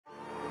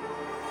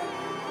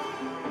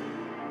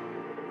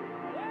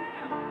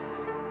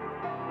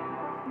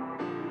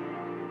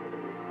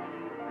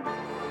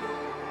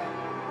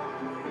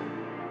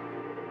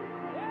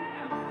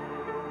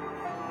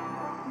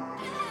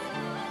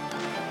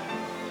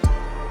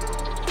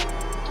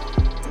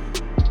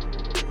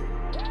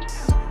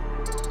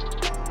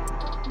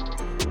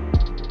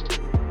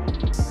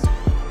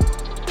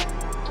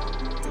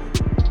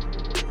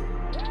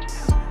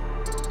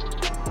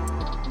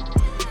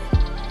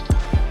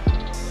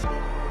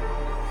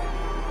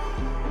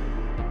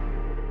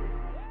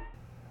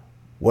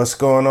What's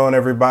going on,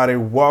 everybody?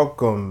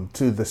 Welcome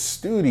to the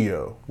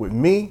studio with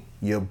me,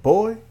 your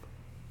boy,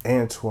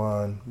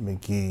 Antoine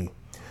McGee.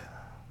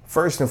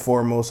 First and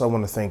foremost, I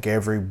want to thank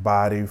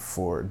everybody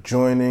for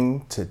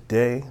joining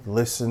today,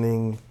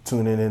 listening,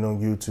 tuning in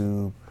on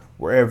YouTube,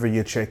 wherever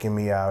you're checking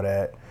me out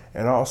at.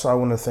 And also, I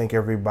want to thank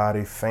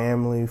everybody,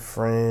 family,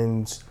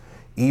 friends,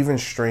 even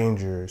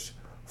strangers,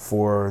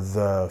 for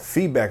the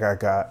feedback I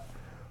got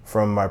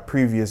from my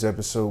previous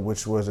episode,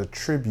 which was a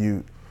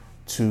tribute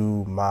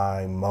to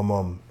my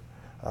mom.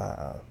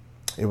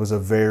 It was a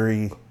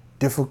very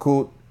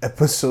difficult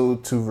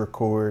episode to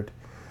record,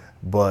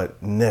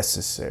 but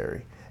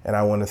necessary. And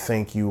I want to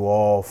thank you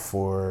all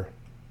for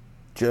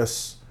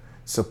just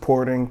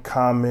supporting,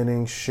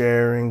 commenting,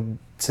 sharing.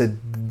 To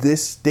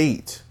this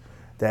date,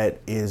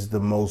 that is the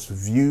most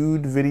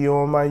viewed video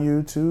on my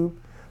YouTube,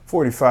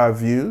 45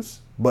 views.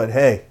 But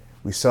hey,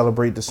 we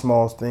celebrate the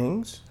small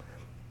things.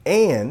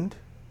 And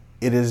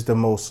it is the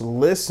most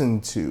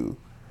listened to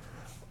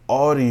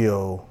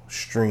audio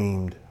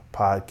streamed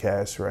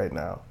podcast right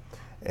now.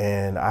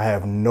 And I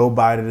have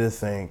nobody to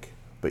thank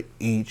but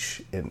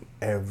each and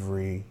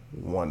every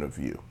one of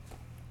you.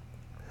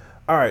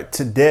 All right,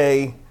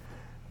 today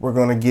we're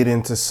going to get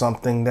into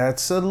something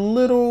that's a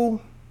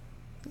little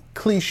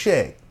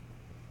cliche,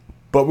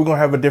 but we're going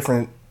to have a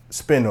different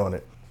spin on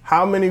it.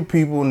 How many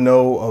people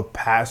know of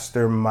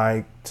Pastor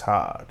Mike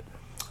Todd?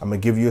 I'm going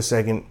to give you a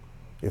second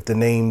if the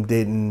name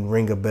didn't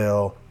ring a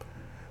bell.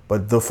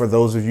 But for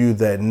those of you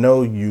that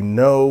know, you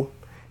know,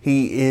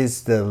 he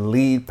is the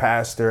lead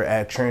pastor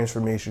at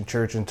Transformation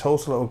Church in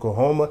Tulsa,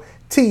 Oklahoma.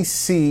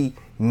 TC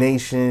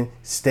Nation,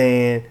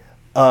 stand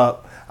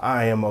up.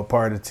 I am a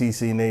part of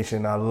TC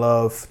Nation. I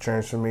love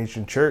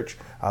Transformation Church.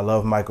 I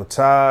love Michael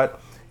Todd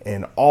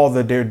and all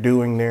that they're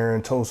doing there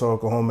in Tulsa,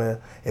 Oklahoma.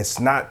 It's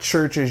not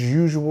church as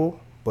usual,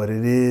 but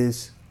it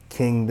is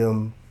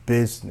kingdom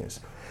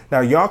business.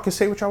 Now, y'all can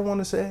say what y'all want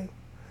to say.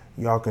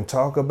 Y'all can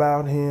talk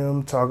about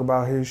him, talk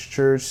about his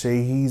church,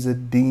 say he's a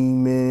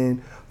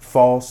demon,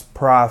 false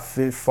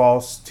prophet,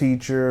 false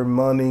teacher,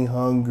 money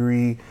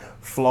hungry,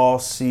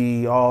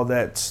 flossy, all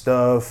that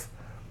stuff.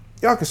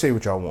 Y'all can say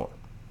what y'all want.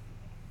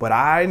 But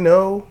I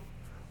know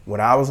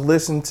when I was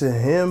listening to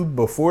him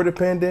before the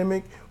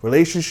pandemic,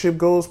 Relationship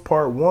Goals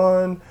Part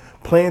 1,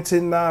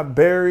 Planted Not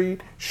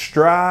Buried,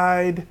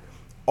 Stride,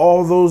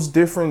 all those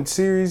different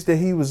series that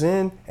he was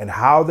in and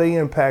how they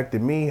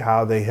impacted me,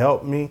 how they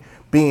helped me,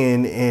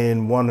 being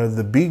in one of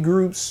the B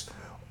groups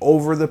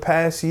over the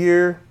past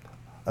year,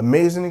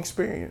 amazing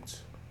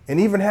experience. And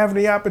even having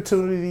the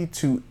opportunity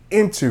to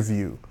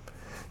interview,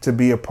 to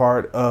be a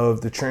part of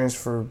the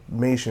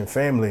Transformation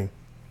family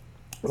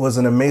was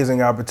an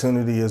amazing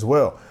opportunity as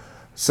well.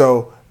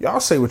 So y'all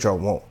say what y'all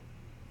want.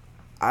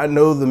 I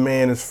know the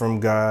man is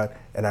from God,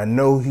 and I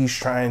know he's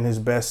trying his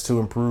best to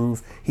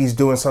improve. He's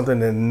doing something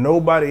that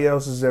nobody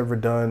else has ever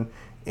done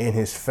in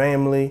his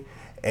family,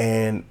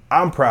 and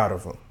I'm proud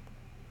of him.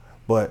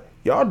 But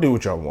y'all do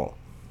what y'all want.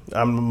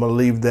 I'm going to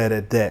leave that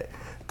at that,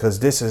 because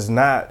this is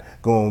not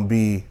going to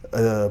be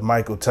a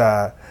Michael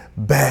Todd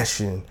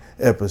bashing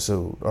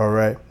episode, all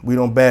right? We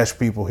don't bash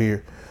people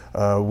here.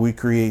 We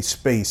create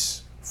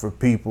space for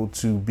people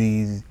to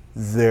be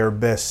their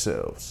best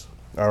selves,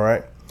 all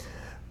right?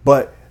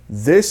 But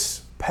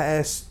these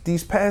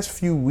past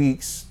few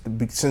weeks,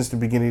 since the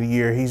beginning of the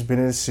year, he's been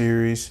in a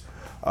series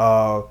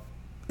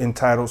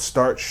entitled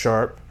Start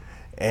Sharp.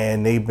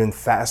 And they've been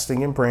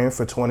fasting and praying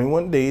for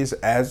 21 days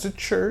as a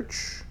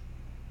church.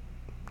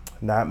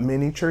 Not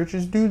many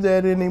churches do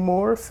that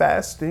anymore.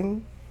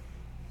 Fasting.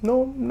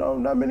 No,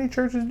 not many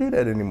churches do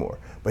that anymore.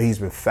 But he's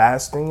been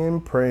fasting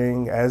and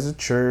praying as a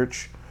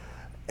church.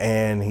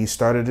 And he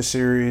started a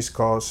series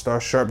called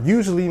Start Sharp.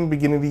 Usually in the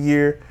beginning of the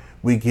year,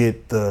 we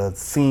get the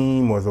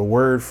theme or the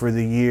word for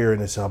the year.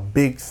 And it's a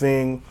big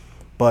thing.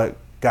 But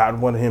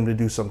God wanted him to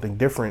do something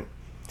different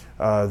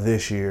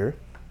this year.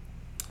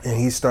 And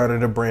he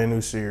started a brand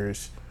new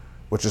series,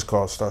 which is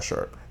called Start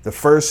Sharp. The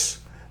first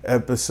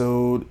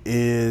episode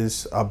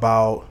is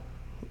about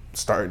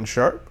starting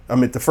sharp.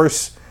 The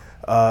first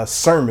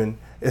sermon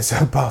is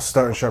about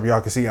starting sharp. Y'all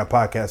can see I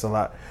podcast a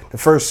lot. The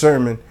first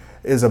sermon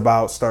is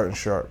about starting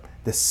sharp.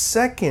 The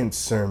second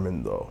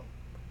sermon, though,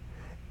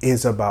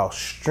 is about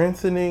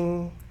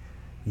strengthening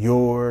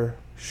your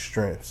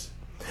strengths.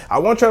 I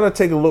want y'all to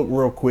take a look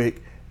real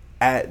quick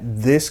at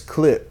this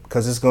clip,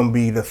 because it's going to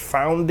be the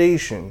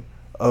foundation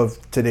of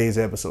today's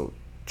episode.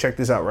 Check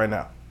this out right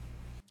now.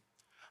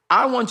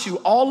 I want you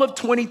all of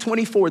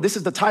 2024. This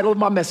is the title of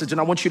my message,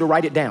 and I want you to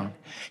write it down.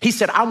 He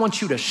said, I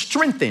want you to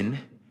strengthen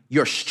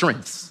your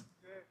strengths.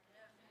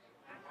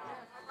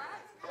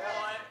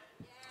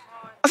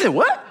 I said,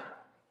 what?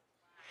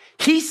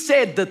 He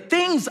said, the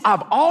things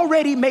I've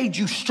already made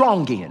you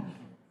strong in,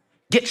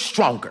 get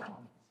stronger.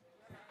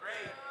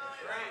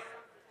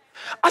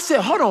 I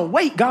said, hold on,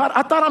 wait, God,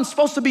 I thought I'm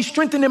supposed to be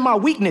strengthening my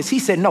weakness. He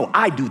said, no,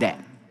 I do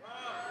that.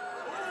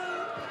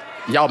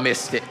 Y'all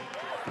missed it.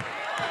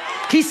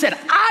 He said,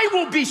 I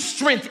will be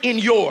strength in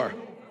your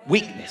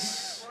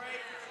weakness.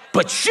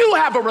 But you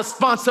have a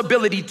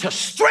responsibility to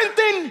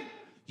strengthen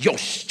your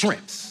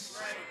strengths.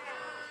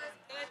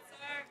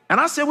 And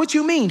I said, what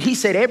you mean? He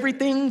said,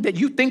 everything that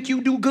you think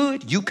you do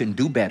good, you can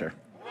do better.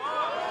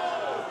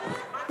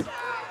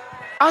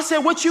 I said,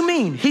 what you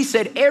mean? He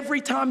said,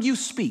 every time you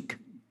speak,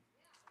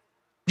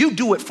 you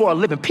do it for a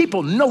living.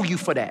 People know you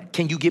for that.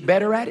 Can you get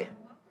better at it?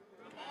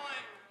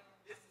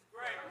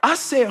 I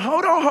said,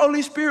 hold on,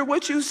 Holy Spirit,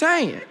 what you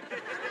saying?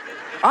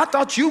 I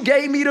thought you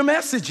gave me the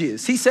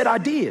messages. He said, I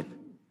did.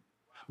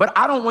 But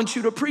I don't want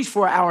you to preach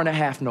for an hour and a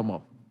half no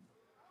more.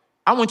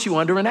 I want you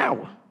under an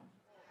hour.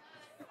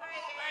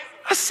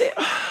 I said,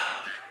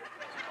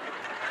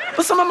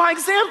 but some of my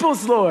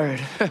examples, Lord,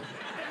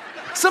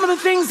 some of the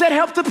things that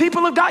help the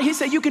people of God, he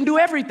said, you can do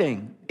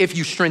everything if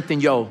you strengthen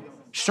your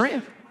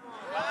strength.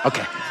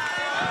 Okay.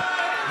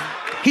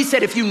 He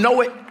said, if you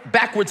know it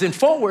backwards and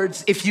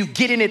forwards, if you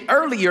get in it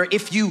earlier,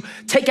 if you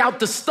take out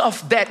the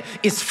stuff that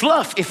is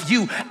fluff, if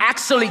you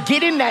actually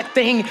get in that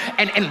thing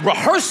and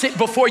rehearse it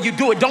before you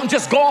do it, don't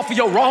just go off of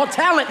your raw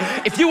talent.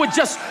 If you would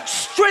just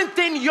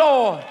strengthen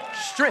your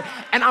strength.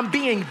 And I'm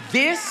being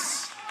this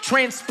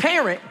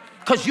transparent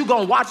because you're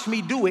going to watch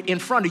me do it in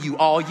front of you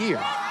all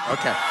year.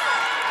 Okay.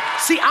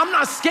 See, I'm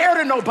not scared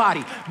of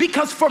nobody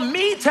because for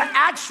me to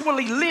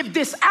actually live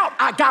this out,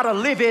 I got to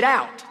live it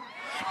out.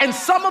 And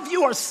some of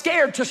you are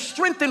scared to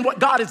strengthen what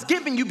God has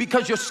given you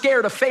because you're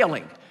scared of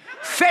failing.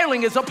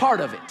 Failing is a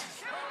part of it.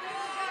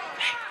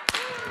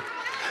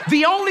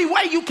 The only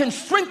way you can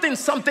strengthen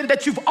something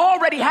that you've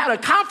already had a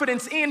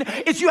confidence in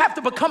is you have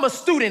to become a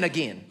student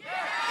again.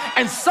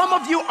 And some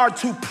of you are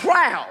too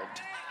proud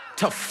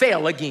to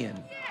fail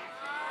again.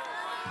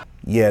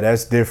 Yeah,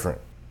 that's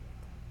different.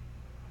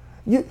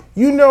 You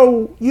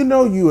know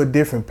you a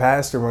different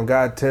pastor when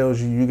God tells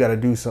you got to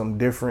do something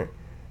different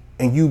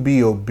and you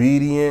be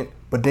obedient,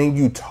 but then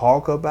you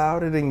talk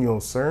about it in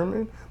your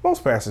sermon.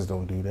 Most pastors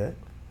don't do that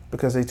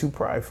because they're too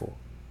prideful.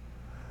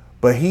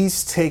 But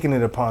he's taken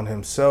it upon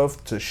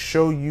himself to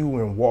show you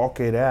and walk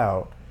it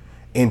out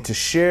and to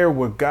share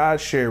what God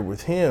shared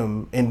with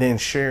him and then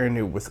sharing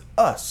it with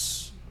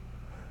us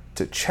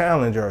to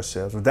challenge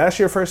ourselves. If that's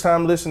your first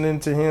time listening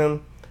to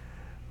him,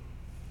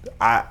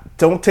 I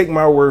don't take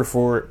my word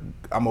for it.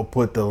 I'm going to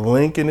put the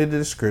link in the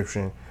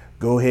description.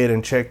 Go ahead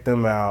and check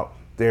them out.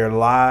 They're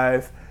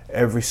live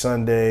every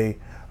Sunday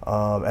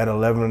at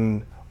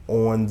 11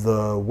 on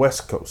the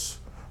West Coast.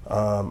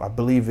 I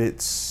believe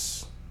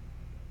it's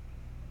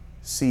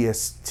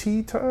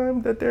CST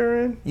time that they're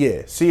in.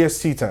 Yeah,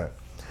 CST time.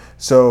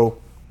 So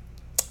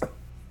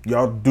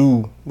y'all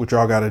do what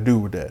y'all got to do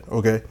with that,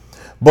 okay?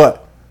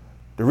 But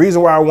the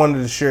reason why I wanted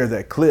to share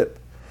that clip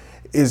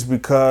is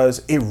because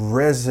it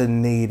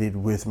resonated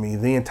with me,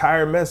 the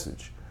entire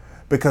message.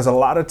 Because a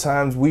lot of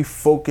times we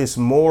focus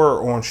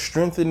more on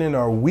strengthening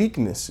our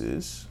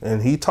weaknesses,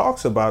 and he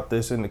talks about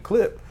this in the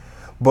clip,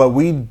 but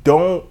we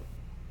don't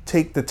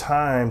take the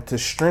time to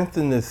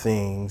strengthen the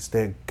things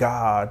that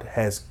God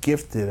has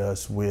gifted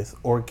us with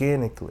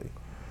organically.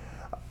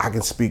 I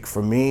can speak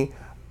for me.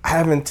 I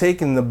haven't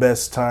taken the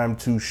best time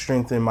to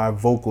strengthen my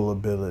vocal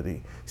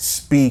ability,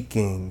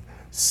 speaking,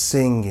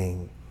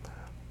 singing,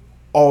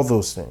 all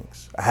those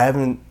things. I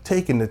haven't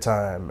taken the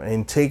time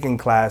and taken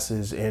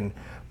classes and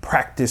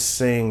practice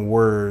saying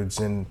words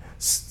and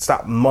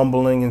stop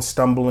mumbling and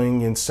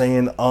stumbling and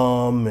saying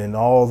and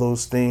all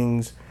those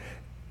things,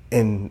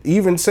 and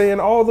even saying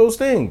all those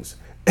things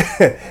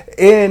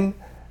in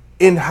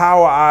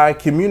how I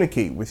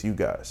communicate with you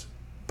guys.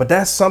 But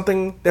that's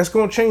something that's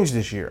going to change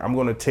this year. I'm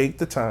going to take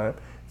the time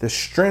to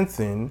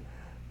strengthen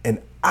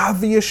an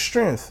obvious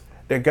strength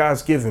that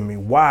God's given me.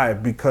 Why?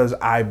 Because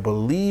I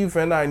believe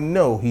and I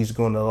know he's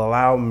going to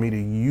allow me to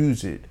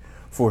use it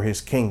for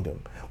his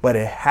kingdom. But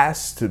it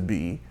has to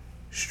be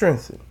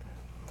strengthened.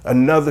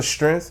 Another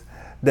strength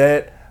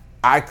that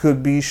I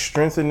could be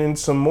strengthening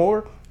some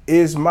more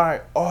is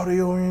my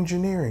audio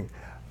engineering.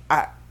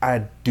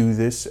 I do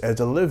this as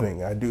a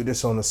living. I do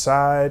this on the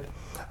side.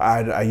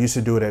 I used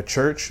to do it at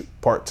church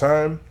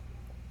part-time.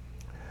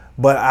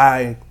 But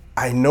I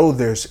know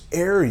there's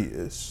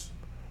areas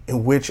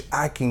in which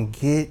I can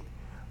get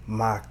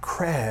my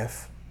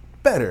craft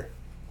better.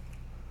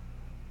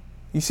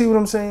 You see what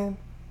I'm saying?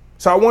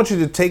 So I want you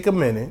to take a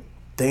minute,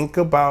 think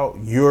about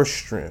your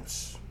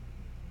strengths.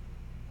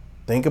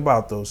 Think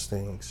about those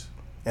things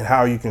and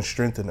how you can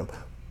strengthen them.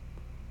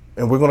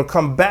 And we're going to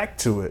come back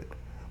to it,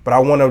 but I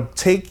want to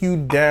take you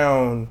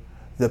down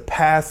the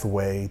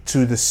pathway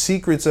to the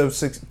secrets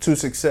to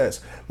success.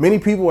 Many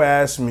people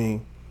ask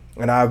me,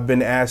 and I've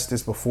been asked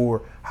this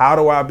before, how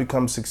do I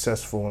become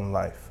successful in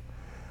life?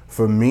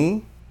 For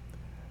me,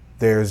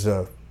 there's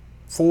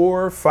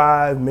 4,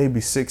 5, maybe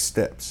 6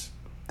 steps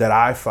that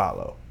I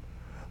follow.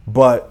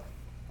 But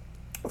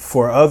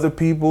for other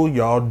people,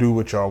 y'all do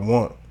what y'all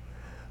want.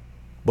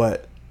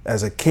 But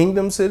as a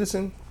kingdom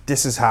citizen,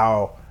 this is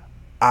how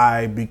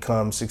I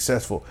become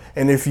successful.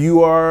 And if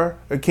you are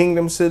a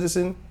kingdom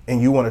citizen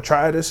and you want to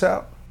try this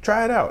out,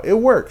 try it out. It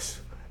works.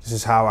 This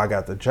is how I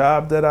got the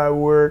job that I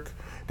work.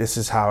 This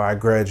is how I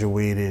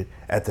graduated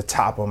at the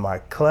top of my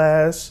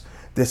class.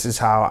 This is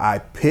how I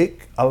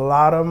pick a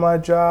lot of my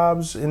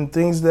jobs and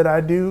things that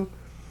I do.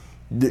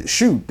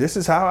 Shoot, this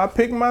is how I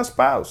pick my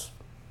spouse.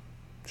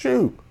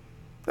 Shoot,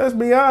 Let's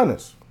be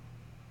honest.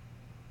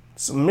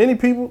 So many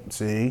people,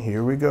 see,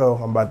 here we go.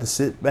 I'm about to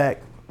sit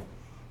back.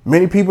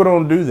 Many people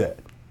don't do that.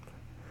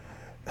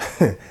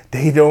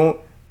 They don't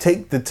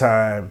take the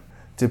time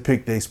to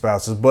pick their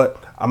spouses.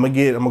 But I'm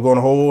gonna go on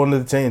a whole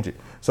other tangent.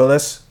 So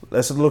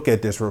let's look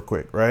at this real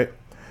quick, right?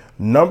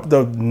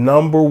 The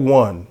number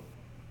one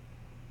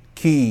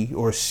key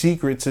or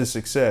secret to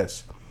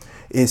success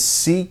is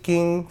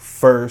seeking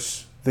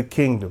first the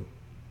kingdom.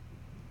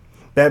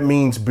 That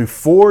means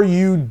before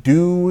you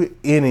do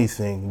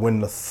anything, when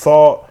the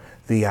thought,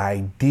 the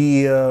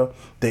idea,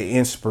 the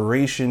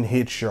inspiration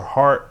hits your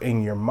heart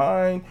and your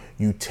mind,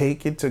 you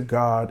take it to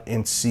God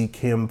and seek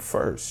him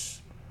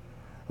first,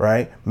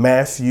 right?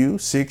 Matthew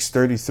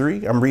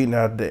 6:33, I'm reading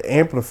out the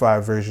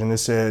Amplified version. It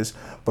says,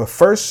 but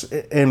first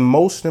and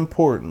most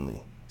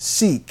importantly,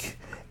 seek,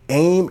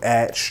 aim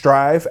at,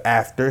 strive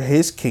after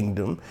his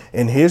kingdom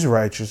and his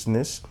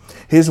righteousness,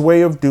 his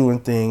way of doing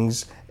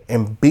things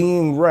and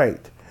being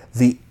right,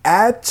 the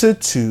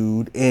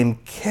attitude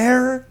and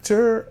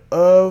character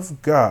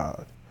of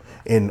God,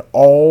 and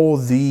all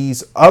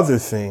these other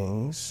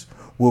things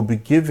will be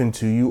given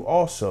to you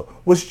also.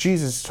 What's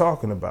Jesus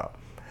talking about?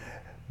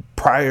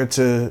 Prior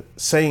to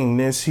saying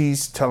this,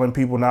 he's telling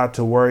people not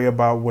to worry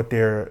about what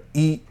they'll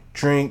eat,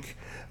 drink,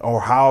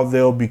 or how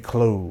they'll be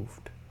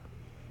clothed.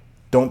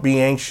 Don't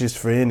be anxious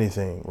for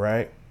anything,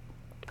 right?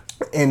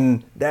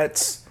 And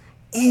that's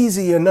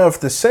easy enough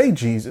to say,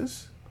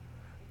 Jesus,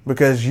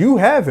 because you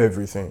have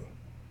everything.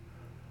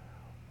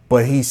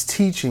 But he's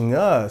teaching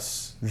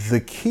us the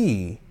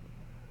key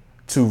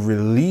to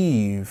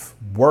relieve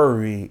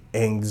worry,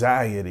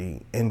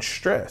 anxiety, and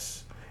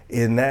stress.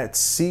 And that's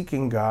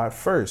seeking God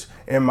first.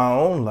 In my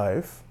own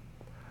life,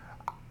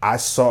 I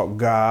sought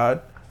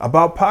God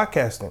about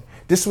podcasting.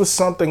 This was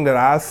something that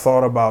I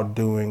thought about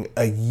doing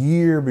a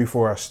year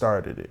before I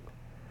started it.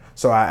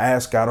 So I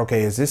asked God,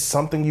 okay, is this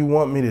something you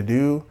want me to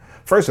do?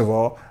 First of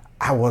all,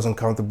 I wasn't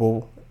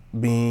comfortable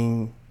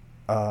being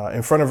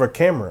in front of a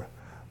camera,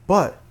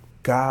 but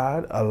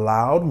God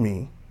allowed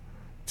me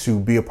to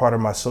be a part of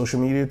my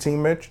social media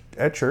team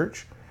at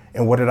church.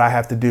 And what did I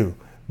have to do?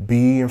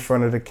 Be in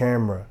front of the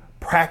camera,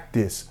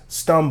 practice,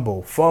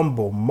 stumble,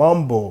 fumble,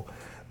 mumble,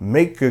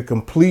 make a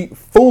complete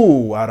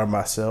fool out of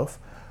myself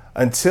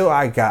until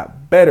I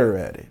got better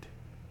at it.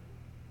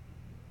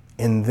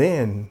 And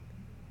then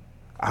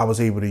I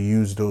was able to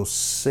use those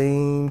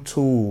same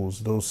tools,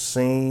 those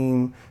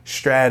same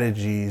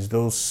strategies,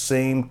 those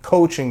same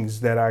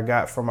coachings that I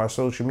got from my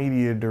social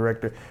media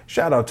director.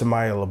 Shout out to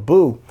Maya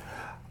LaBoo.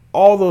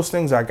 All those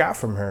things I got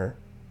from her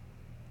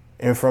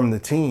and from the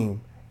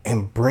team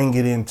and bring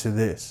it into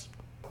this.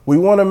 We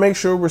want to make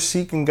sure we're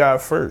seeking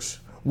God first.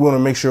 We want to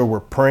make sure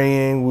we're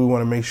praying. We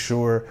want to make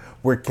sure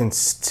we're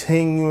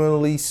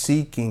continually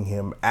seeking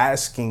him,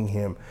 asking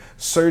him,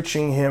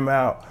 searching him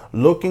out,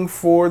 looking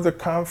for the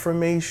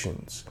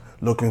confirmations,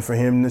 looking for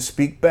him to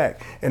speak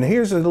back. And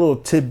here's a little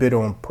tidbit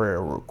on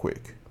prayer real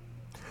quick.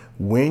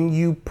 When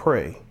you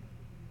pray,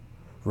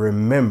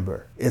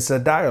 remember, it's a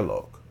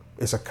dialogue.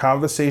 It's a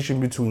conversation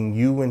between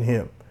you and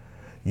him.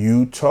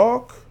 You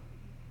talk,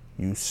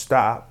 you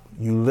stop,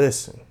 you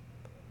listen,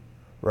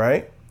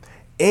 right?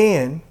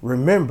 And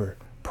remember,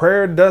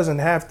 prayer doesn't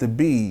have to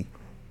be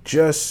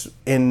just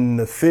in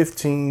the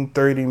 15,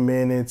 30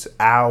 minutes,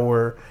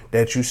 hour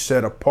that you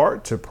set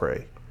apart to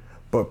pray.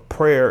 But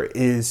prayer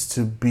is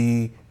to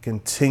be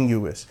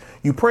continuous.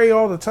 You pray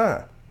all the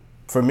time.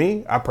 For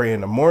me, I pray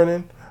in the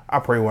morning. I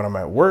pray when I'm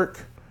at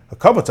work. A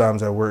couple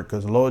times at work,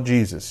 because Lord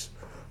Jesus,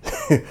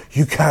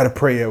 you got to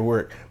pray at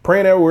work.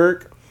 Praying at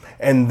work.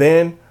 And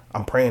then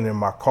I'm praying in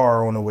my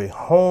car on the way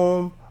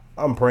home.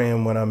 I'm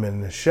praying when I'm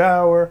in the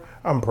shower.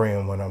 I'm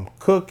praying when I'm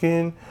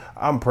cooking.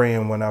 I'm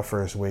praying when I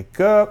first wake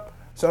up.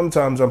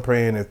 Sometimes I'm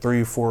praying at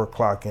 3, 4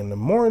 o'clock in the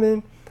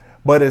morning,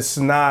 but it's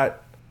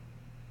not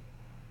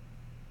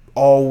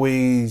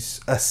always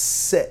a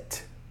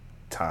set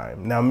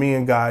time. Now, me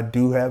and God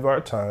do have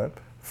our time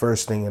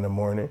first thing in the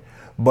morning,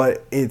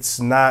 but it's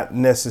not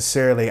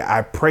necessarily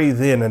I pray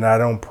then and I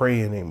don't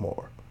pray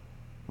anymore,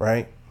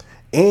 right?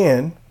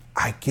 And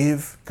I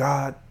give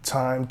God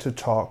time to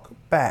talk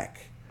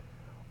back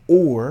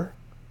or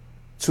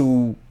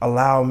to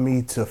allow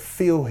me to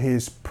feel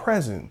his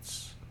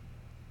presence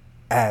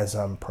as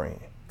I'm praying.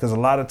 Because a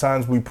lot of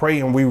times we pray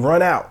and we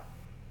run out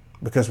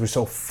because we're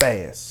so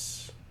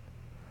fast.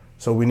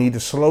 So we need to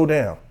slow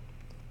down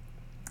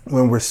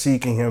when we're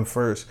seeking him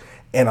first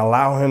and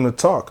allow him to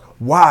talk.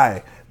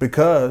 Why?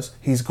 Because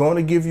he's going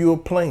to give you a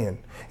plan.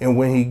 And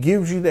when he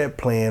gives you that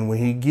plan, when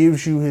he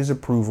gives you his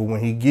approval,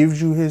 when he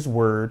gives you his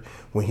word,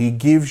 when he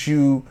gives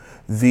you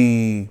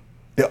the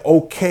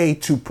okay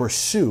to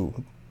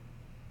pursue,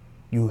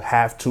 you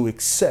have to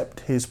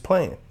accept his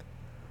plan.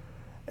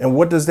 And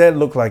what does that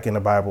look like in the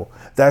Bible?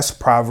 That's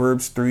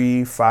Proverbs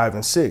 3, 5,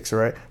 and 6,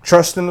 right?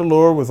 Trust in the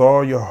Lord with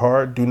all your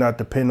heart. Do not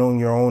depend on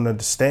your own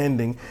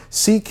understanding.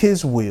 Seek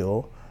his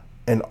will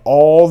in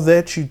all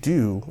that you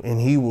do, and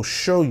he will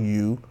show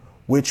you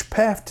which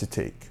path to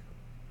take.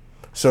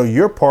 So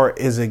your part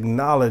is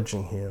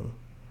acknowledging him.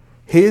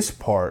 His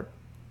part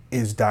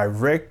is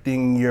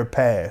directing your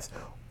path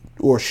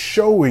or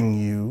showing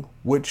you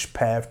which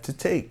path to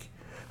take.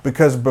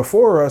 Because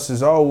before us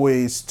is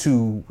always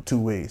two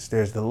ways.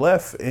 There's the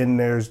left and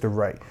there's the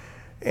right.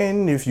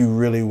 And if you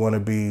really want to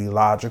be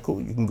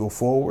logical, you can go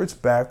forwards,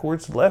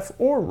 backwards, left,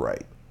 or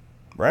right.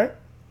 Right?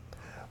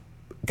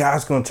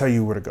 God's going to tell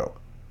you where to go.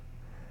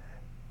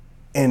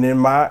 And in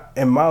my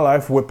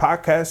life with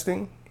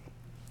podcasting,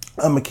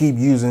 I'm going to keep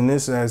using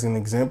this as an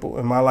example.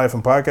 In my life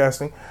in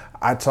podcasting,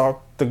 I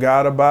talked to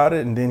God about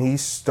it, and then he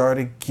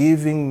started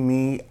giving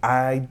me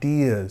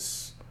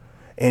ideas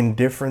and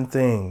different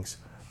things.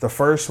 The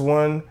first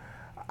one,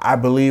 I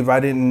believe I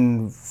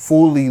didn't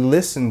fully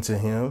listen to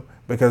him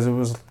because it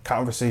was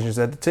conversations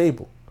at the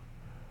table.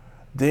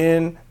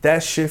 Then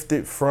that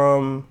shifted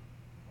from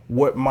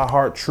what my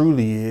heart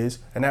truly is,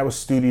 and that was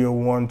Studio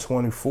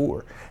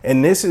 124.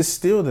 And this is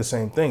still the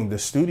same thing. The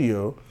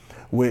studio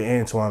with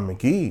Antoine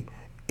McGee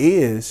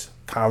is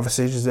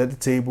Conversations at the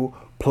Table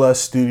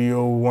plus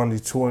Studio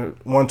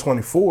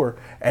 124,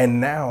 and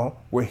now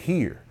we're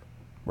here,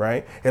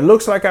 right? It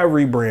looks like I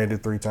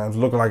rebranded 3 times,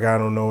 look like I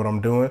don't know what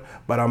I'm doing,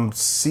 but I'm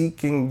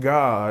seeking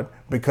God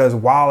because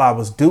while I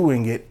was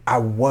doing it, I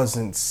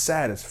wasn't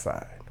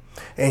satisfied.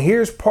 And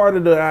here's part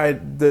of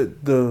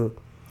the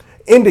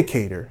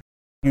indicator.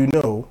 You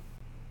know,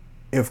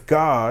 if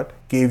God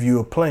gave you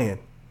a plan,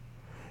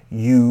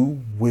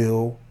 you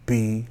will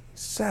be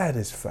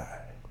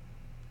satisfied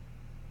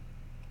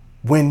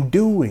when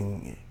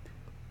doing it.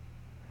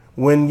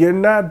 When you're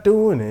not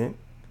doing it,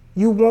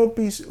 you won't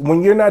be.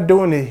 When you're not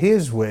doing it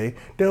his way,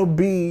 there'll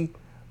be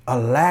a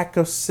lack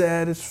of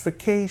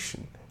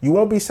satisfaction. You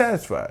won't be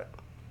satisfied.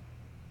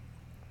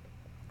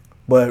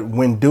 But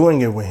when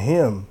doing it with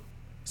him,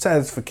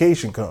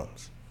 satisfaction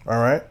comes. All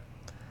right.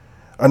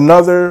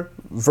 Another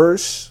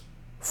verse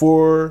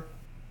for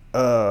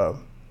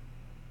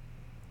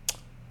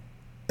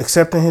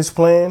accepting his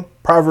plan,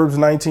 Proverbs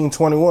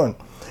 19:21.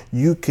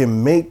 You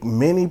can make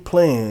many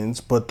plans,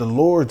 but the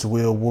Lord's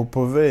will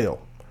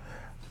prevail.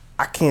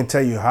 I can't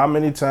tell you how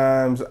many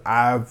times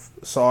I've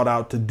sought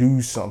out to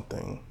do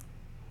something.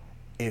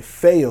 It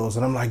fails,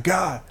 and I'm like,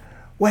 God,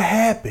 what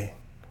happened?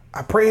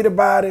 I prayed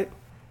about it,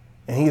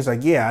 and he's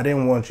like, yeah, I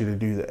didn't want you to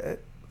do that.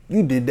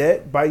 You did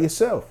that by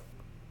yourself.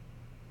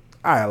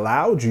 I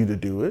allowed you to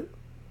do it,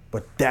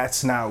 but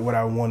that's not what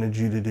I wanted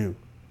you to do.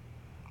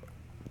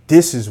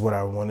 This is what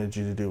I wanted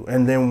you to do.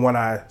 And then when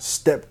I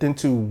stepped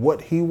into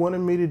what he wanted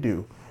me to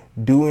do,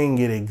 doing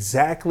it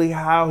exactly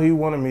how he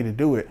wanted me to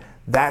do it,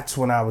 that's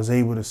when I was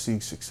able to see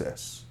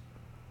success.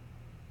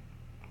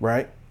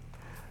 Right?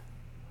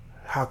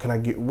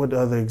 What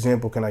other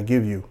example can I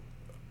give you?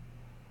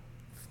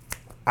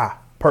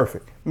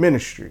 Perfect.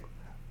 Ministry.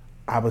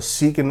 I was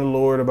seeking the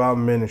Lord about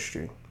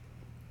ministry.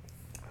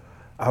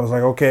 I was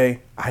like,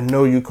 okay, I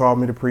know you called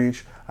me to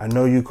preach. I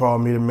know you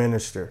called me to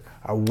minister.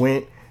 I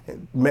went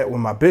and met with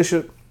my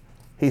bishop.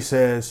 He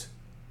says,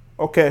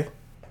 okay,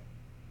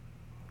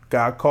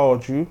 God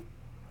called you,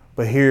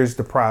 but here's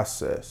the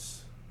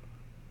process.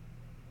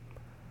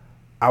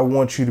 I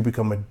want you to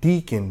become a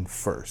deacon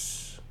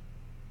first.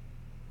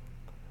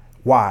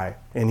 Why?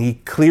 And he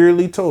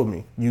clearly told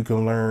me, you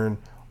can learn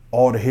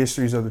all the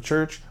histories of the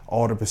church,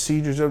 all the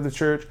procedures of the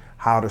church,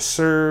 how to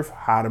serve,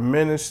 how to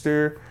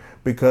minister,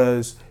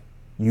 because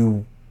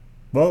you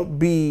won't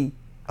be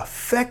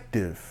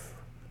effective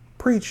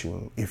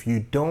preaching if you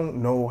don't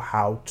know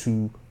how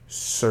to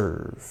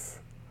serve.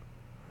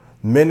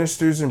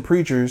 Ministers and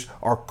preachers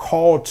are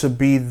called to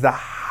be the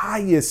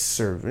highest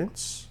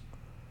servants,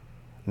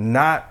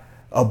 not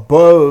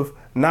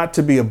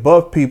to be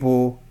above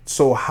people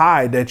so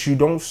high that you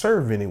don't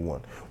serve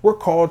anyone. We're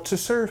called to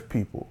serve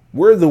people.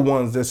 We're the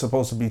ones that's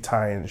supposed to be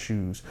tying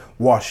shoes,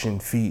 washing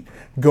feet,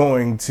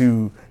 going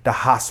to the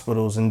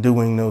hospitals and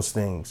doing those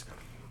things.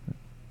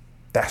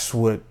 That's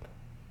what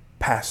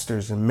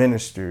pastors and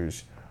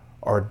ministers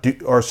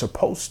are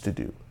supposed to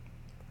do.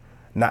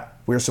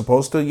 We're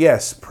supposed to,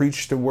 yes,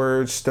 preach the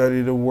word,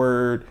 study the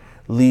word,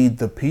 lead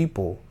the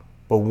people.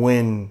 But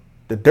when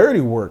the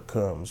dirty work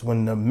comes,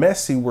 when the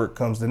messy work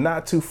comes, the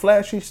not too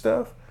flashy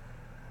stuff,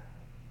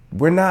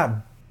 we're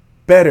not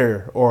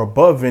better or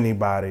above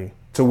anybody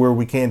to where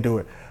we can't do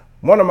it.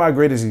 One of my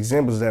greatest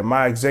examples is that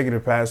my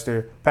executive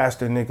pastor,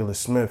 Pastor Nicholas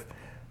Smith,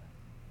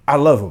 I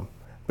love him.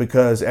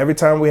 Because every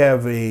time we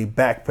have a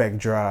backpack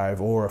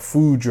drive or a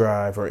food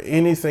drive or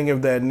anything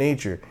of that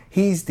nature,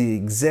 he's the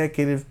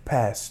executive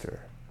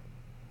pastor.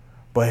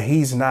 But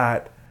he's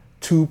not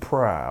too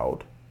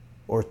proud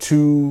or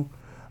too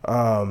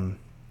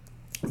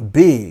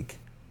big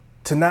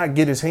to not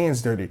get his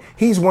hands dirty.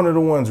 He's one of the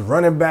ones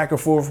running back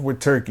and forth with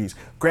turkeys,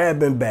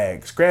 grabbing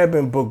bags,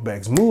 grabbing book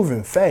bags,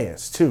 moving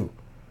fast too,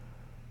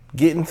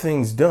 getting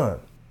things done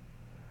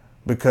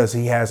because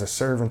he has a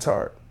servant's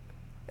heart.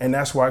 And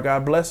that's why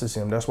God blesses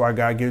him. That's why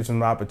God gives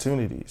him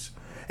opportunities.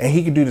 And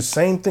he can do the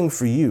same thing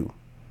for you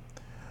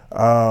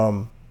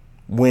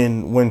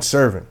when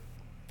serving.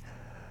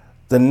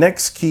 The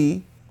next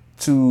key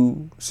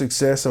to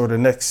success, or the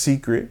next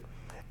secret,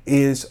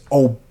 is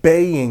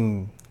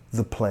obeying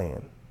the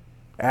plan.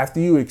 After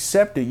you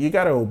accept it, you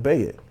got to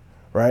obey it.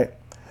 right?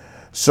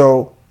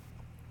 So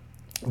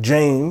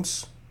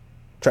James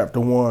chapter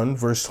 1,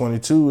 verse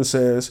 22, it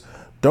says,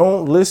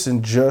 don't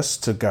listen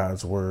just to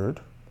God's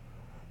word.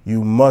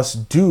 You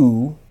must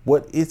do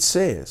what it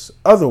says.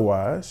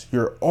 Otherwise,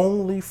 you're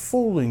only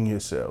fooling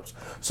yourselves.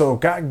 So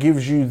God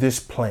gives you this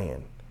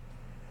plan.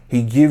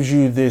 He gives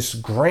you this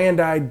grand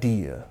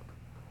idea,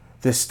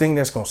 this thing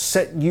that's going to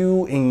set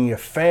you and your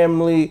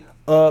family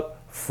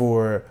up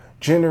for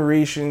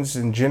generations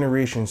and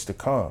generations to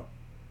come.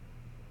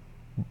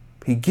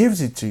 He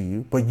gives it to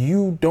you, but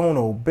you don't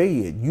obey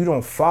it. You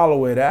don't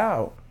follow it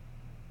out.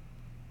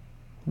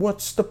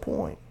 What's the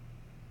point?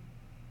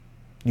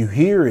 You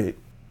hear it,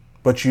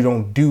 but you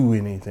don't do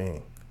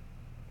anything.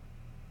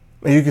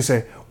 And you can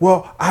say,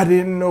 well, I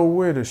didn't know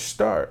where to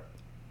start.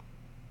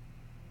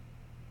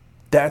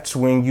 That's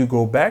when you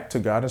go back to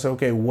God and say,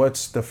 okay,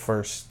 what's the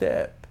first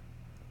step?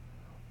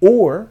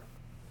 Or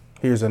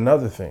here's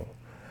another thing.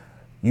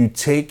 You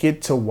take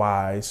it to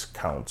wise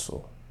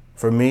counsel.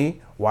 For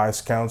me,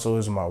 wise counsel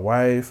is my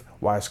wife.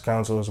 Wise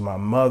counsel is my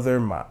mother,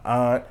 my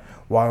aunt.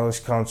 Wise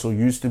counsel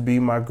used to be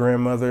my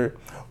grandmother.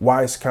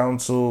 Wise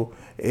counsel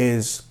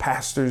is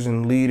pastors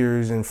and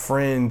leaders and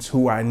friends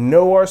who I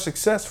know are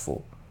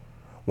successful.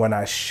 When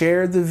I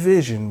share the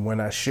vision, when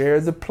I share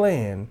the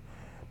plan,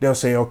 they'll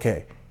say,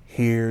 okay,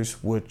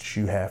 here's what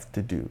you have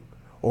to do.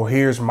 Or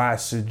here's my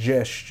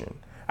suggestion.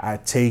 I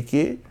take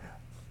it,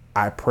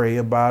 I pray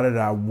about it,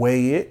 I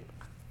weigh it,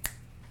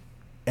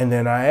 and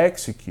then I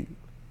execute.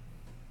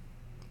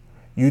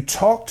 You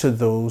talk to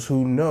those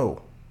who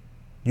know.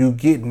 You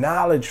get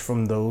knowledge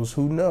from those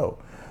who know.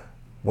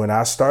 When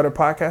I started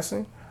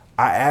podcasting,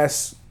 I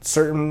asked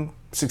certain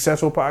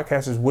successful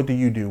podcasters, what do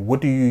you do?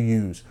 What do you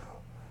use?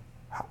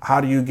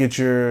 How do you get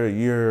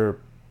your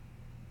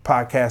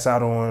podcast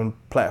out on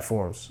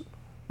platforms?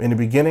 In the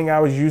beginning, I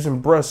was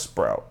using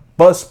Buzzsprout.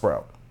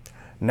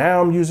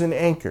 Now I'm using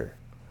Anchor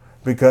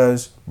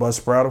because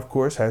Buzzsprout, of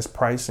course, has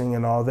pricing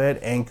and all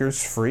that.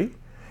 Anchor's free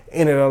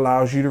and it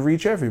allows you to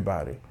reach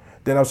everybody.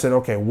 Then I said,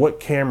 okay, what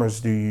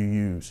cameras do you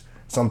use?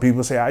 Some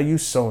people say I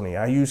use Sony,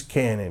 I use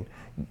Canon.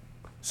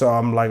 So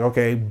I'm like,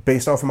 okay,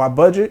 based off of my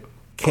budget,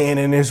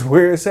 Canon is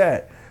where it's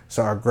at.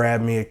 So I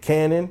grabbed me a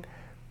Canon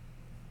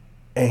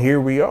and here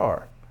we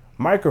are.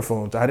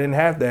 Microphones, I didn't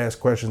have to ask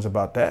questions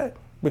about that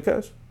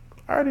because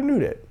I already knew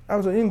that. I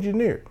was an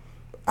engineer.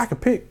 I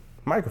could pick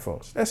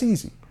microphones. That's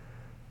easy.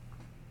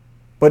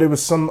 But it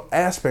was some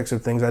aspects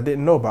of things I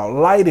didn't know about.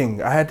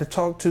 Lighting, I had to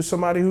talk to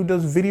somebody who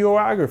does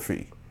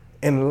videography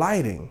and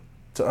lighting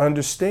to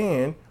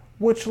understand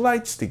which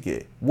lights to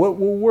get, what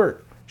will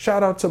work.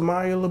 Shout out to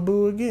Maya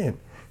Labu again.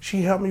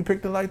 She helped me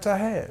pick the lights I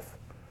have,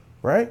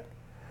 right?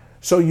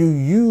 So you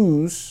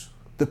use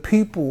the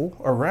people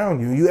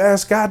around you. You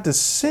ask God to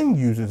send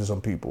you to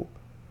some people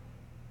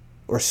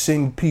or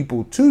send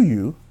people to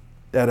you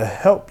that'll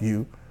help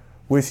you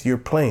with your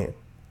plan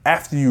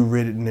after you've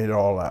written it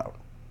all out.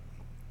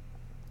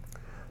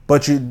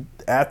 But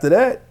after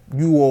that,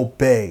 you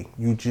obey.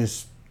 You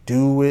just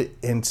do it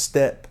in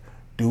step,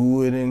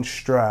 do it in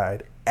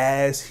stride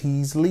as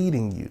he's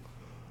leading you.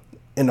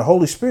 And the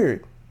Holy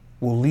Spirit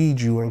will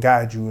lead you and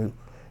guide you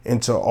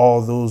into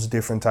all those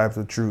different types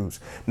of truths.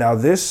 Now,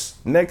 this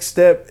next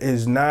step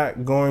is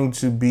not going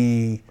to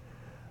be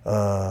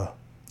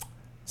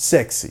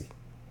sexy.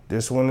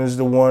 This one is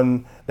the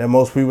one that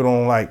most people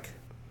don't like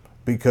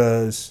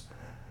because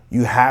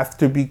you have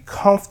to be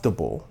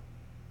comfortable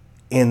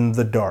in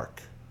the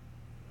dark.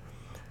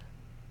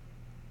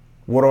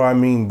 What do I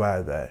mean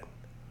by that?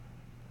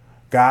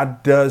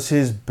 God does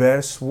his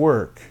best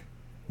work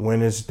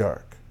when it's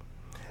dark.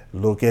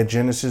 Look at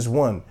Genesis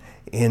 1.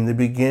 In the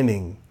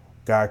beginning,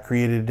 God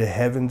created the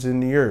heavens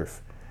and the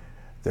earth.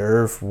 The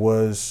earth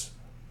was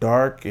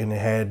dark and it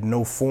had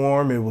no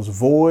form. It was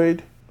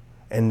void.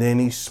 And then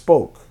he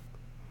spoke.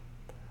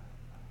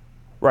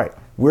 Right.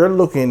 We're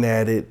looking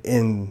at it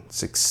in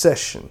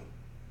succession.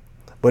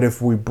 But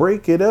if we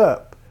break it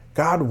up,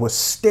 God was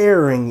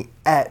staring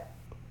at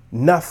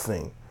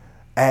nothing,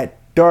 at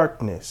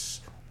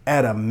darkness,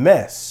 at a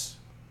mess.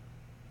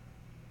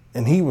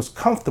 And he was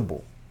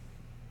comfortable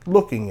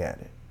looking at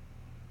it.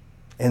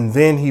 And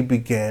then he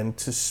began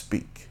to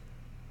speak.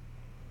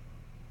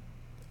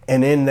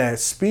 And in that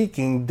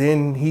speaking,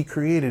 then he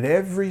created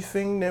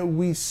everything that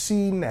we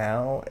see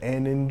now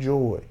and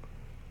enjoy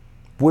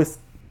with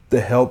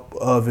the help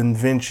of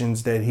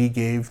inventions that he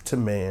gave to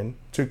man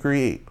to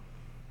create.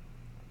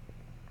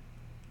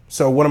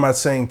 So what am I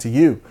saying to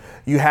you?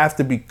 You have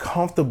to be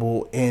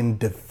comfortable in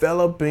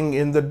developing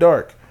in the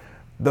dark.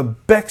 The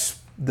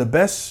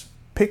best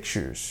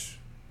pictures,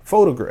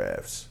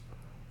 photographs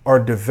are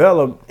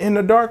developed in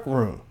the dark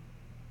room.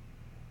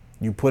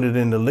 You put it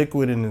in the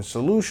liquid and in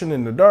solution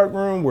in the dark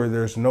room where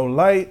there's no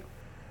light.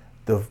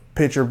 The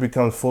picture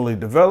becomes fully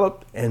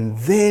developed and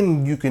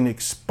then you can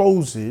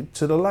expose it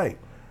to the light.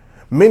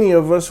 Many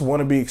of us want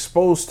to be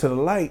exposed to the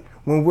light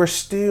when we're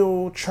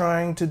still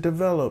trying to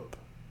develop.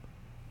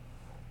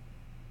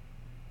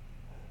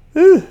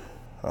 I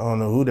don't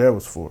know who that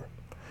was for.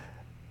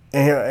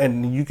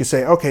 And you can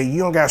say, okay, you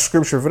don't got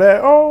scripture for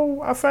that.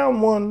 Oh, I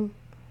found one.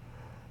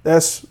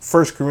 That's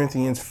 1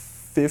 Corinthians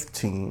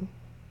 15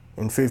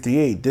 and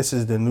 58. This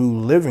is the New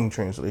Living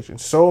Translation.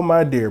 So,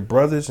 my dear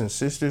brothers and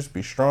sisters,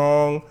 be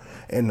strong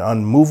and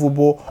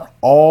unmovable,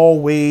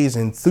 always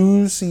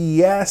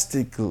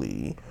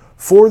enthusiastically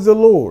for the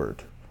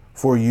Lord,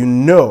 for you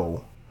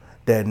know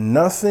that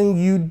nothing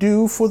you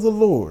do for the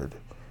Lord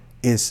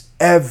is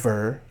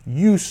ever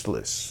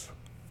useless.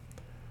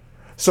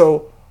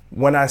 So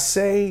when I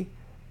say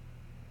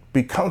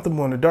be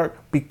comfortable in the dark,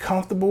 be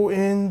comfortable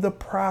in the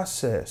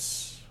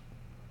process.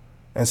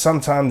 And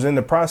sometimes in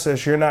the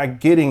process, you're not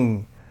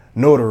getting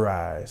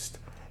notarized.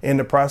 In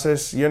the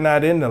process, you're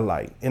not in the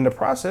light. In the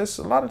process,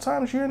 a lot of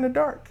times you're in the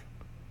dark.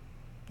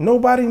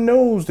 Nobody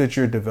knows that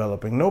you're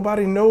developing.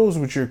 Nobody knows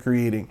what you're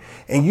creating.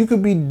 And you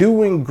could be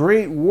doing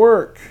great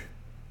work,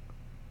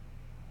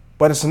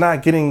 but it's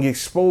not getting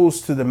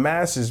exposed to the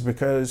masses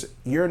because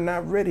you're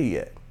not ready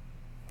yet.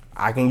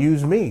 I can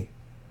use me.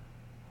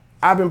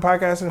 I've been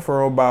podcasting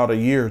for about a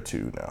year or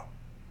two now.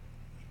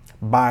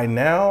 By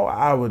now,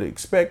 I would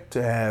expect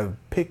to have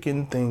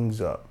picking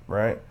things up,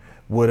 right?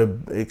 Would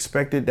have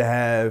expected to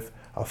have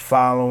a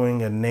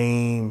following, a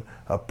name,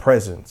 a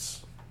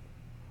presence.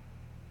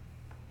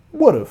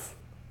 Would have.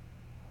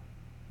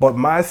 But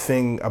my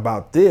thing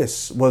about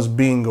this was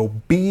being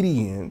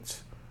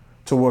obedient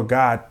to what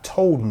God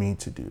told me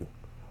to do.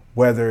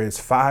 Whether it's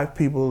 5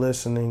 people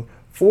listening,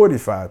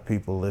 45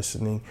 people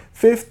listening,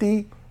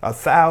 50,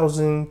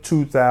 1,000,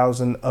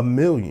 2,000, a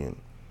million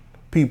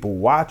people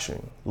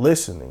watching,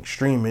 listening,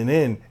 streaming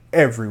in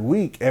every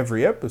week,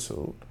 every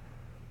episode,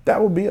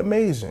 that would be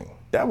amazing.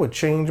 That would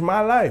change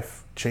my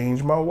life,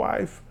 change my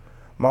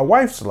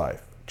wife's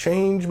life,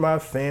 change my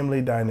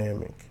family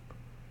dynamic.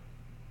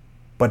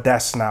 But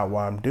that's not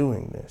why I'm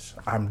doing this.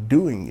 I'm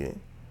doing it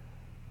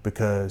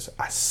because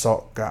I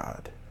sought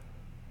God.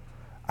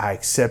 I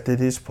accepted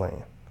his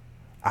plan.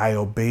 I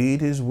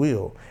obeyed his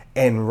will.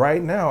 And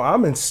right now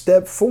I'm in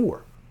step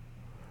 4,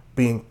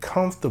 being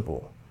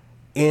comfortable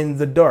in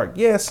the dark.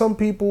 Yeah, some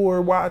people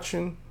are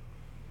watching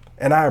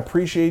and I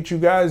appreciate you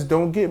guys.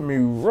 Don't get me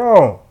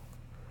wrong.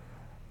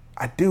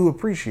 I do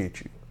appreciate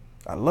you.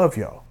 I love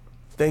y'all.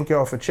 Thank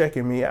y'all for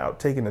checking me out,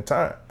 taking the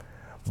time.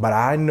 But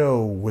I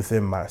know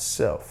within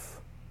myself,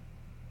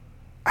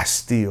 I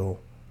still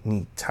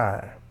need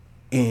time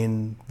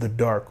in the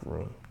dark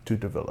room to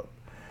develop.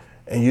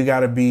 And you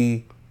got to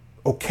be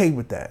okay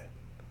with that.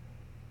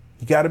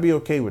 You got to be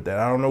okay with that.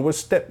 I don't know what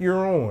step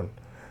you're on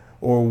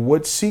or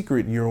what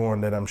secret you're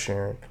on that I'm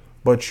sharing,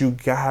 but you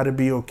got to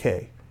be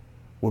okay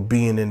with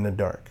being in the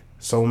dark.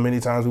 So many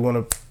times we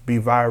want to be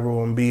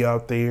viral and be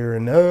out there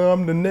and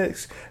I'm the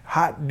next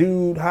hot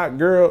dude, hot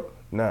girl.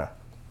 Nah.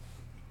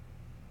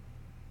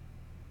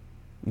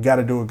 You got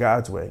to do it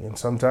God's way. And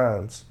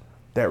sometimes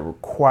that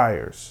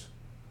requires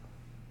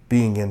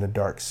being in the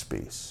dark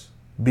space,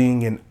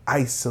 being in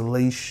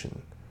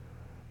isolation,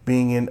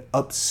 being in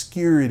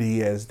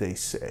obscurity, as they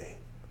say,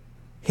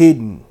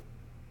 hidden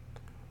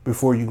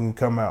before you can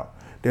come out.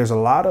 There's a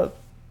lot of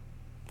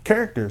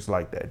characters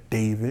like that.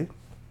 David,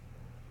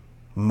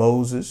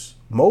 Moses.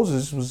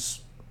 Moses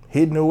was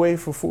hidden away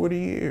for 40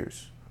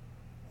 years.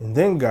 And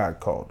then God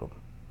called him.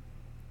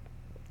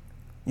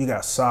 You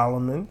got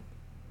Solomon.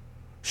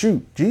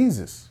 Shoot,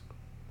 Jesus.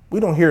 We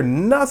don't hear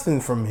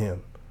nothing from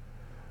him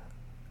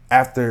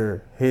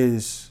after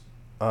his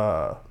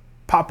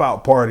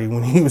pop-out party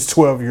when he was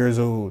 12 years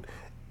old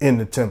in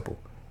the temple.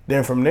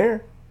 Then from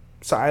there,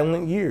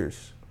 silent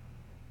years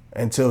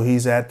until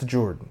he's at the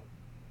Jordan.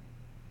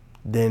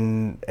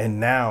 And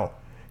now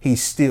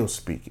he's still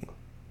speaking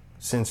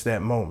since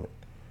that moment.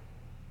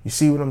 You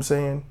see what I'm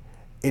saying?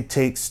 It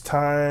takes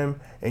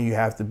time and you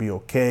have to be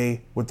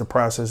okay with the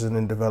process and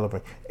then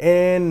developing.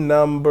 And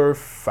number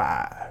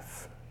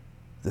 5,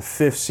 the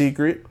 5th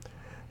secret,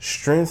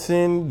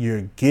 strengthen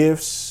your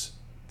gifts,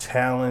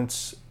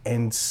 talents,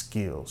 and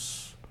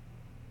skills.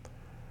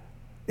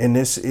 And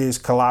this is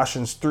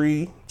Colossians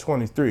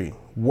 3:23.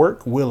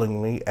 Work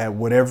willingly at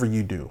whatever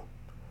you do,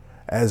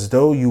 as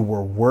though you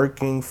were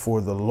working for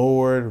the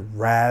Lord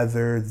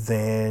rather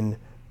than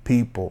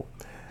people.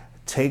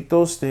 Take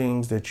those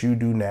things that you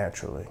do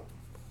naturally,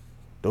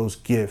 those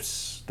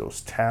gifts,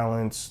 those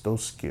talents,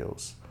 those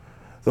skills,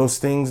 those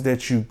things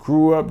that you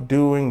grew up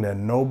doing that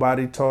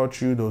nobody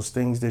taught you, those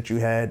things that you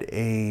had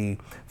a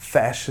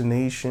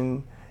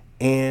fascination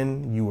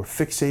in, you were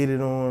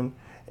fixated on,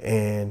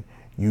 and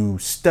you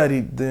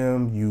studied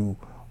them, you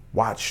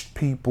watched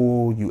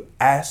people, you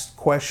asked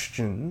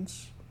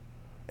questions,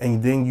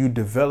 and then you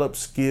developed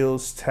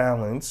skills,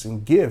 talents,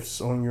 and gifts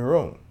on your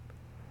own.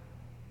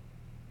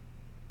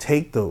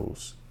 Take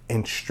those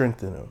and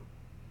strengthen them.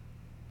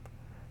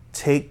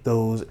 Take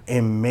those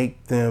and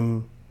make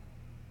them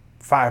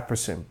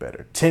 5%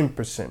 better,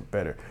 10%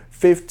 better,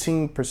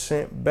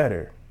 15%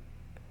 better.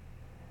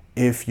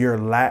 If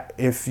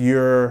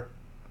you're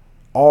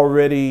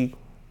already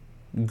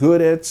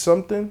good at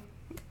something,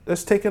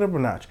 let's take it up a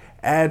notch.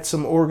 Add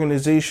some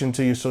organization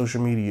to your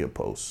social media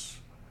posts.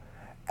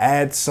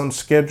 Add some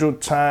scheduled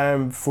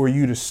time for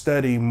you to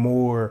study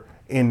more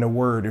in the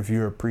word if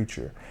you're a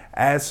preacher.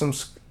 Add some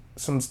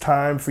some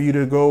time for you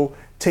to go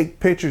take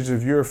pictures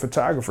if you're a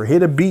photographer.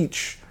 Hit a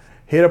beach,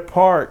 hit a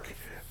park,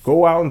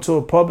 go out into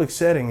a public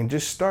setting and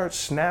just start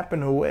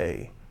snapping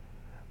away.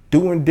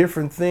 Doing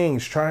different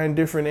things, trying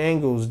different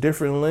angles,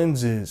 different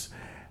lenses,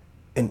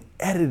 and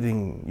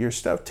editing your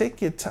stuff.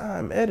 Take your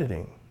time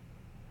editing.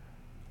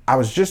 I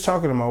was just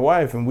talking to my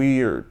wife, and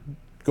we are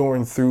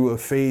going through a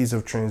phase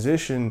of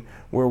transition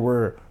where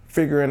we're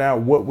figuring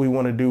out what we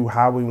want to do,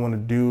 how we want to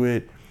do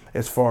it,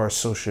 as far as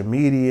social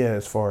media,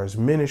 as far as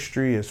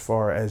ministry, as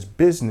far as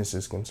business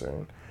is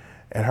concerned.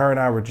 And her and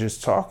I were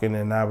just talking,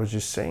 and I was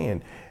just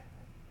saying,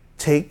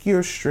 take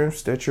your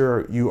strengths that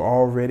you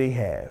already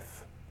have.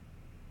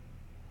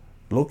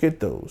 Look at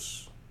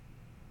those.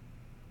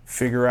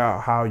 Figure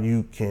out how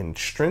you can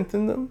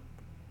strengthen them.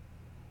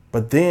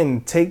 But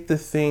then take the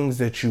things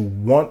that you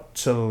want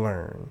to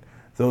learn,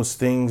 those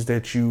things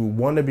that you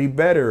want to be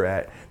better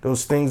at,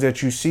 those things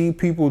that you see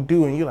people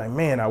do and you're like,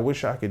 man, I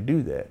wish I could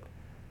do that.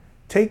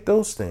 Take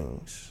those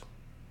things,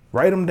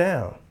 write them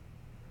down,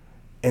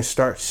 and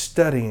start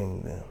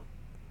studying them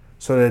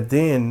so that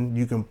then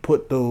you can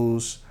put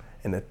those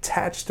and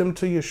attach them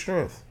to your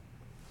strength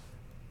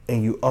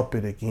and you up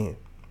it again.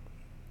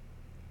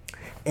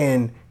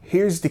 And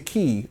here's the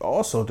key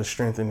also to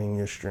strengthening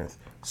your strength.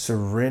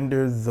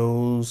 Surrender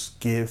those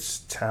gifts,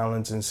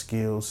 talents, and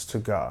skills to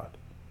God.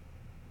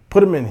 Put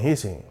them in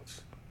His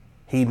hands.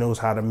 He knows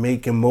how to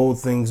make and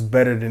mold things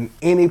better than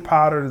any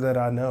potter that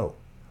I know.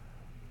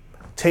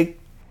 Take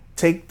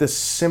the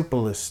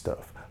simplest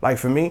stuff. Like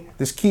for me,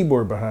 this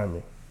keyboard behind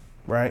me,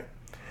 right?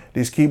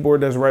 This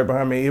keyboard that's right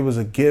behind me, it was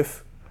a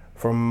gift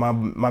from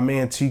my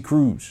man T.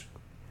 Cruz.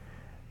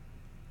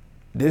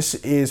 This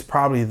is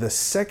probably the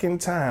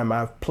second time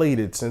I've played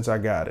it since I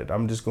got it.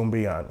 I'm just going to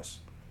be honest.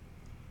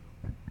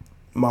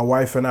 My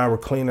wife and I were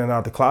cleaning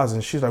out the closet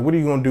and she's like, what are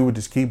you going to do with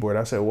this keyboard?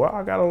 I said, well,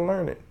 I got to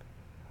learn it.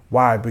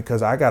 Why?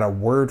 Because I got a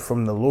word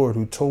from the Lord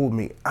who told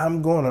me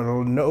I'm going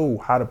to know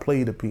how to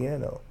play the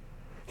piano.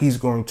 He's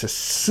going to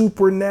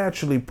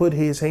supernaturally put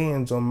His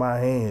hands on my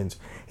hands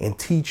and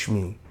teach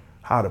me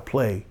how to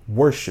play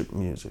worship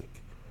music,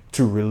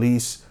 to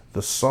release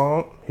the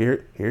song.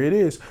 Here it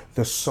is.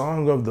 The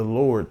song of the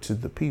Lord to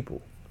the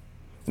people.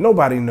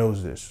 Nobody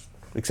knows this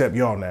except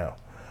y'all now.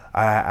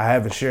 I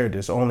haven't shared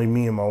this. Only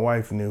me and my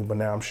wife knew, but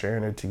now I'm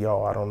sharing it to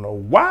y'all. I don't know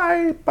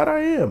why, but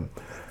I am.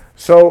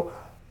 So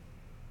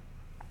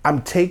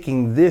I'm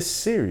taking this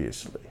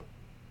seriously.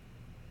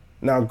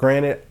 Now,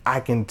 granted, I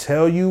can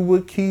tell you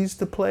what keys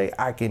to play.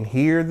 I can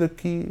hear the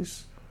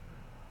keys,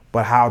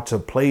 but how to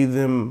play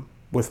them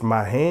with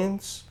my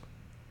hands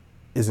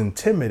is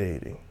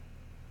intimidating.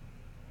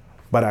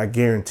 But I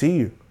guarantee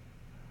you,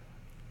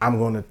 I'm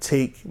going to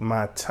take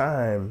my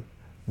time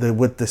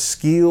with the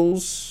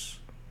skills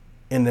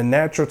and the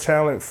natural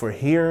talent for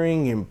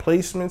hearing and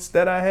placements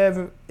that I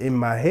have in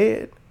my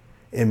head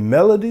and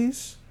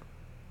melodies.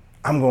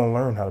 I'm going to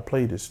learn how to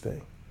play this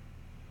thing.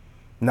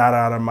 Not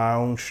out of my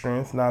own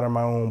strength, not out of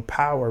my own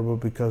power, but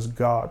because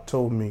God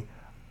told me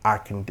I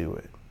can do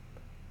it.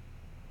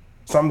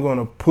 So I'm going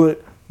to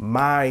put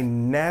my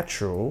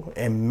natural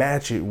and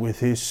match it with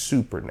His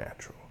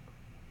supernatural.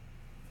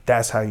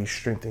 That's how you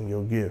strengthen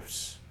your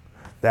gifts.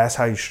 That's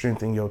how you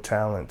strengthen your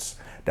talents.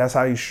 That's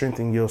how you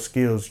strengthen your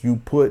skills. You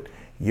put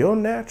your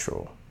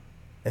natural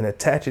and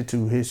attach it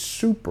to His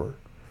supernatural.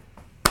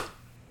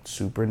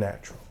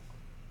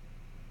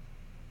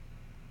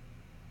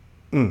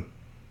 We're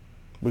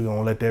going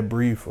to let that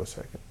breathe for a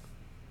second.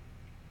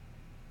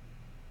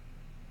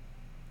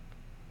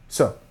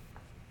 So,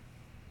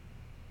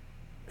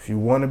 if you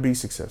want to be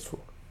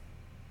successful,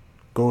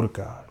 go to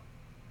God,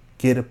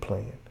 get a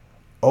plan,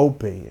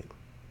 obey it.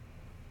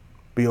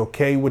 Be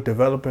okay with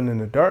developing in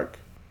the dark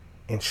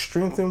and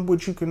strengthen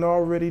what you can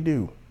already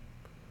do.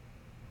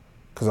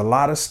 Because a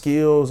lot of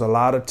skills, a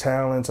lot of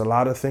talents, a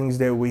lot of things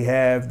that we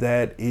have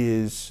that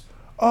is,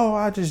 oh,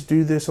 I just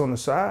do this on the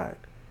side,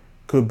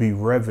 could be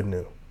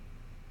revenue.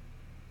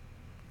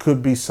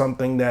 Could be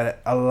something that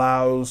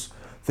allows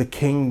the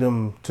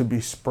kingdom to be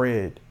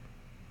spread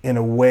in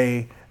a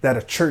way that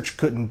a church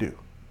couldn't do.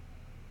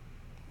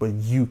 But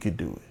you could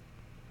do it.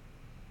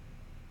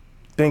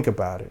 Think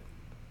about it.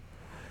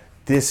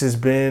 This has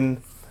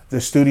been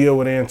The Studio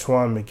with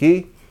Antoine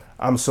McGee.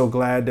 I'm so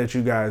glad that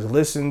you guys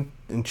listened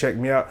and checked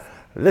me out.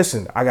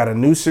 Listen, I got a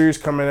new series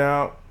coming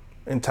out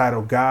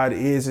entitled God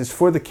Is. It's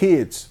for the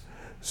kids.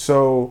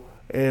 So,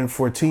 and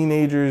for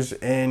teenagers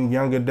and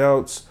young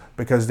adults,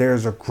 because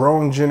there's a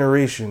growing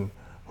generation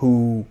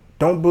who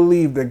don't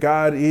believe that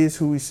God is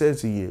who He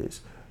says He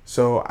is.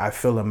 So I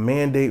feel a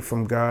mandate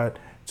from God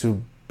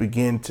to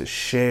begin to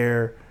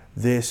share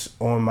this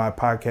on my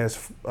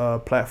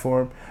podcast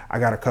platform. I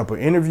got a couple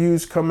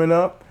interviews coming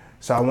up,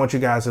 so I want you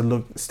guys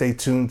to stay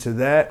tuned to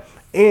that.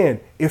 And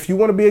if you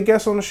want to be a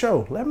guest on the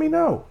show, let me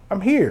know.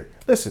 I'm here.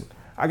 Listen,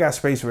 I got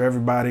space for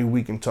everybody.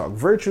 We can talk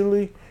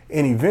virtually,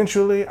 and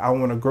eventually I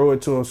want to grow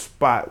it to a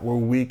spot where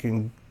we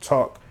can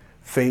talk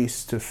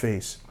face to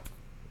face.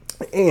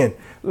 And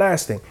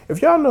last thing,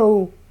 if y'all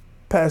know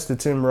Pastor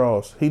Tim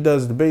Ross, he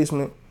does The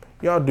Basement,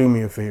 y'all do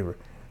me a favor.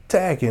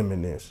 Tag him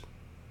in this.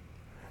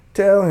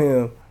 Tell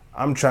him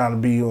I'm trying to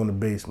be you in the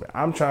basement.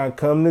 I'm trying to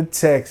come to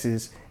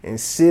Texas and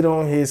sit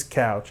on his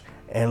couch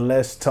and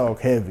let's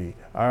talk heavy.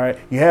 All right.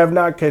 You have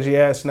not because you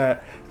ask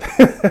not.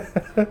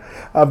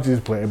 I'm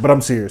just playing, but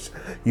I'm serious.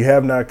 You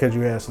have not because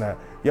you ask not.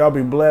 Y'all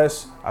be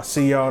blessed. I'll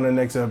see y'all in the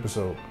next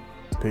episode.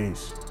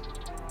 Peace.